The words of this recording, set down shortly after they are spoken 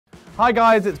Hi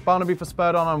guys, it's Barnaby for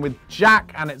Spurred On. I'm with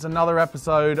Jack and it's another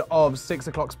episode of 6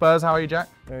 o'clock Spurs. How are you, Jack?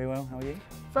 Very well, how are you?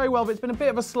 Very well, but it's been a bit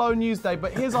of a slow news day,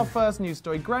 but here's our first news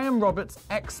story. Graham Roberts,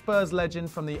 ex-Spurs legend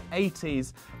from the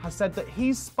 80s, has said that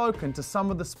he's spoken to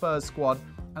some of the Spurs squad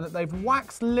and that they've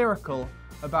waxed lyrical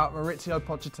about Mauricio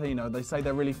Pochettino. They say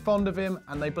they're really fond of him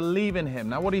and they believe in him.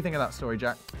 Now, what do you think of that story,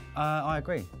 Jack? I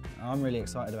agree. I'm really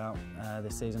excited about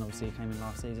this season. Obviously, he came in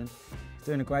last season. He's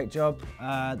doing a great job.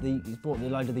 He's brought a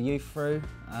load of the youth through.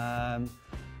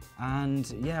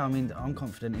 And yeah, I mean, I'm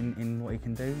confident in what he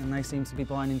can do, and they seem to be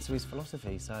buying into his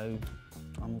philosophy, so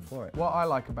I'm all for it. What I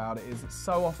like about it is it's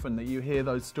so often that you hear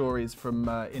those stories from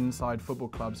inside football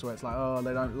clubs where it's like, oh,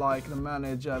 they don't like the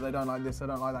manager, they don't like this, they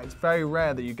don't like that. It's very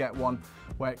rare that you get one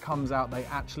where it comes out they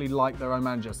actually like their own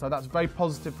manager. So that's very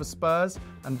positive for Spurs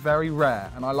and very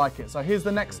rare, and I like it. So here's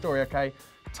the next story, okay?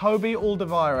 Toby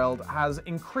Alderweireld has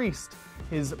increased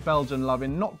his Belgian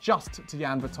loving, not just to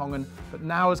Jan Vertonghen, but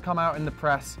now has come out in the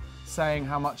press saying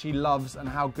how much he loves and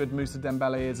how good Moussa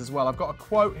Dembele is as well. I've got a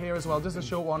quote here as well, just a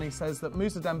short one. He says that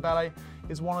Moussa Dembele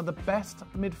is one of the best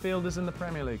midfielders in the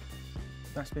Premier League.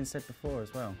 That's been said before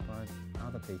as well by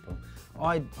other people.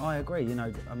 I agree, you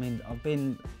know, I mean, I've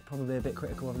been probably a bit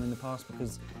critical of him in the past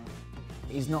because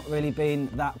he's not really been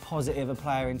that positive a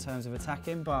player in terms of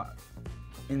attacking, but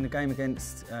in the game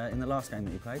against, in the last game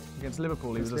that he played. Against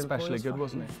Liverpool, he was especially good,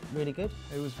 wasn't he? Really good.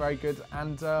 He was very good,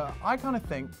 and I kind of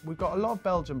think we've got a lot of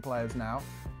Belgian players now.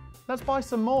 Let's buy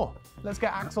some more. Let's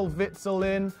get Axel Witsel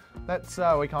in. Let's,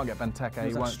 we can't get Benteke,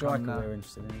 he won't come now. We're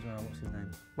interested in as well, what's his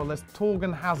name? Well, there's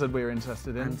Torgan Hazard we're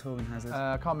interested in. And Torgan Hazard.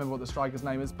 I can't remember what the striker's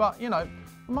name is, but, you know,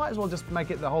 we might as well just make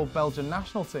it the whole Belgian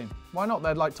national team. Why not?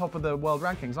 They're like top of the world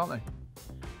rankings, aren't they?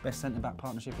 Best centre-back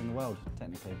partnership in the world,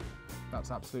 technically. That's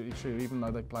absolutely true, even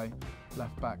though they play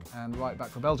left back and right back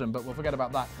for Belgium, but we'll forget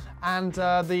about that. And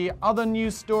the other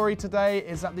news story today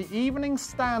is that the Evening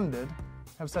Standard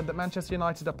have said that Manchester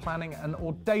United are planning an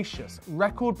audacious,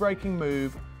 record-breaking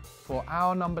move for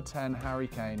our number 10, Harry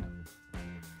Kane.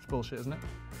 It's bullshit, isn't it?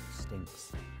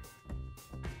 Stinks.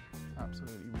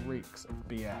 Absolutely reeks of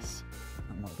BS.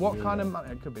 What kind of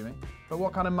money, it could be me, but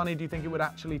what kind of money do you think it would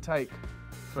actually take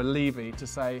for Levy to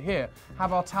say, here,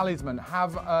 have our talisman,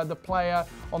 have the player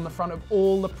on the front of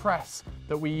all the press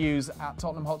that we use at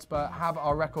Tottenham Hotspur, have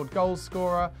our record goal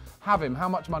scorer, have him. How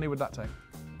much money would that take?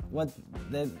 Well,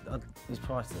 he's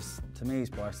priceless. To me, he's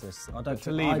priceless. I don't.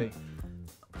 To Levy?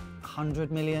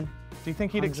 100 million. Do you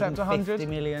think he'd accept 100? 150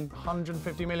 million.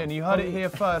 150 million. You heard it here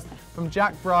first from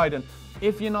Jack Bryden.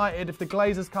 If the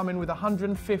Glazers come in with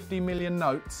 150 million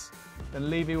notes, then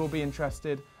Levy will be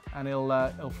interested and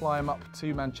he'll fly him up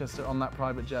to Manchester on that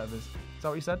private jet of his. Is that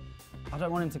what you said? I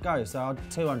don't want him to go, so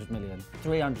 200 million,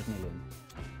 300 million.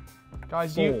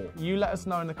 Guys, you let us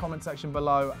know in the comment section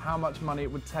below how much money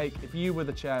it would take if you were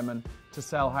the chairman to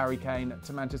sell Harry Kane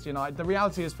to Manchester United. The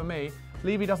reality is, for me,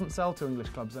 Levy doesn't sell to English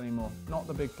clubs anymore. Not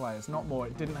the big players, not more.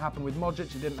 It didn't happen with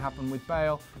Modric, it didn't happen with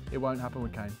Bale, it won't happen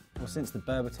with Kane. Well, since the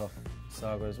Berbatov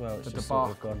saga as well, it's the just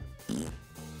sort of gone.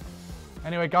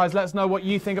 Anyway, guys, let us know what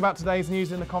you think about today's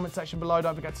news in the comment section below.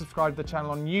 Don't forget to subscribe to the channel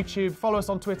on YouTube. Follow us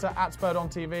on Twitter at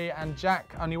SpurredOnTV. And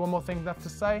Jack, only one more thing left to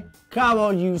say. Come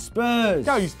on, you Spurs!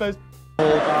 Go, you Spurs!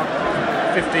 15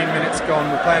 minutes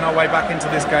gone. We're playing our way back into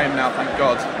this game now, thank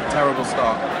God. Terrible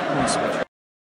start. Come on, Spurs.